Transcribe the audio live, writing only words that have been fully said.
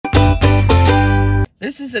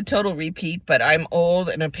This is a total repeat, but I'm old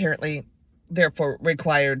and apparently therefore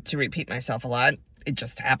required to repeat myself a lot. It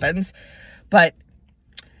just happens. But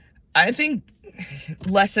I think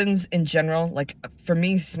lessons in general, like for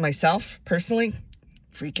me, myself personally,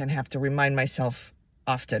 freaking have to remind myself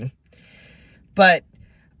often. But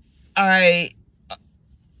I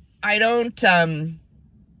don't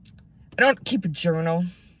keep a journal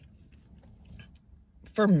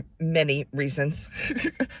for many reasons.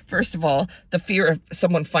 First of all, the fear of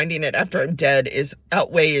someone finding it after I'm dead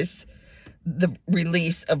outweighs the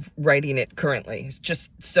release of writing it currently,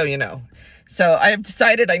 just so you know. So I have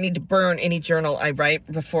decided I need to burn any journal I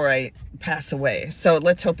write before I pass away. So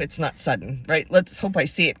let's hope it's not sudden, right? Let's hope I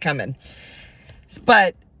see it coming.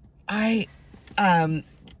 But I am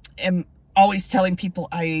always telling people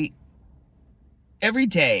every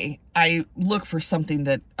day I look for something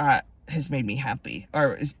that has made me happy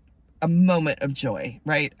or is a moment of joy,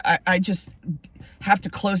 right? I just have to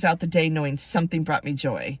close out the day knowing something brought me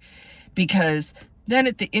joy, because then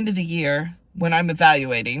at the end of the year, when I'm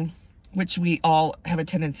evaluating, which we all have a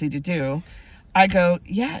tendency to do, I go,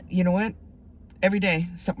 yeah, you know what? Every day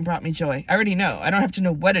something brought me joy. I already know. I don't have to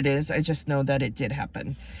know what it is. I just know that it did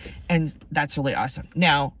happen. And that's really awesome.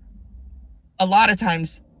 Now, a lot of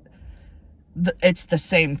times it's the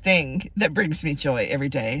same thing that brings me joy every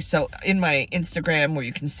day. So in my Instagram, where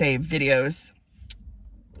you can save videos,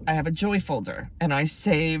 I have a joy folder and I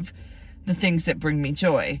save the things that bring me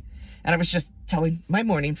joy. And I was just telling my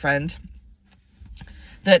morning friend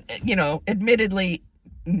that, you know, admittedly,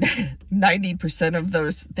 90% of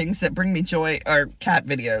those things that bring me joy are cat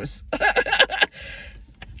videos.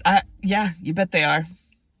 Yeah, you bet they are.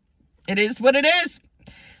 It is what it is.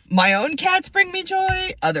 My own cats bring me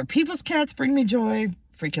joy. Other people's cats bring me joy.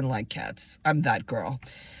 Freaking like cats. I'm that girl.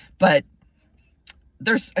 But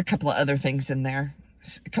there's a couple of other things in there.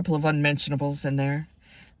 A couple of unmentionables in there.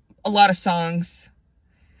 A lot of songs.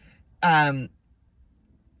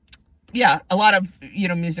 Yeah, a lot of,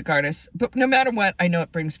 music artists. But no matter what, I know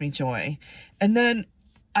it brings me joy. And then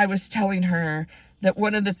I was telling her that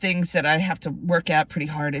one of the things that I have to work at pretty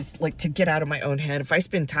hard is like to get out of my own head. If I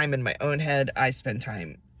spend time in my own head, I spend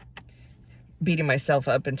time beating myself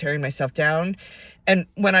up and tearing myself down. And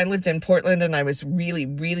when I lived in Portland and I was really,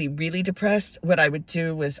 really, really depressed, what I would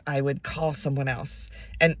do was I would call someone else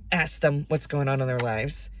and ask them what's going on in their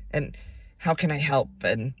lives and how can I help,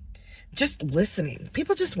 and just listening.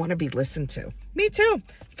 People just want to be listened to. Me too.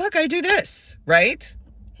 Fuck, I do this, right?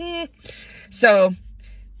 So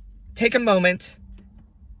take a moment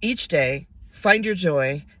each day, find your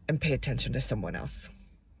joy, and pay attention to someone else.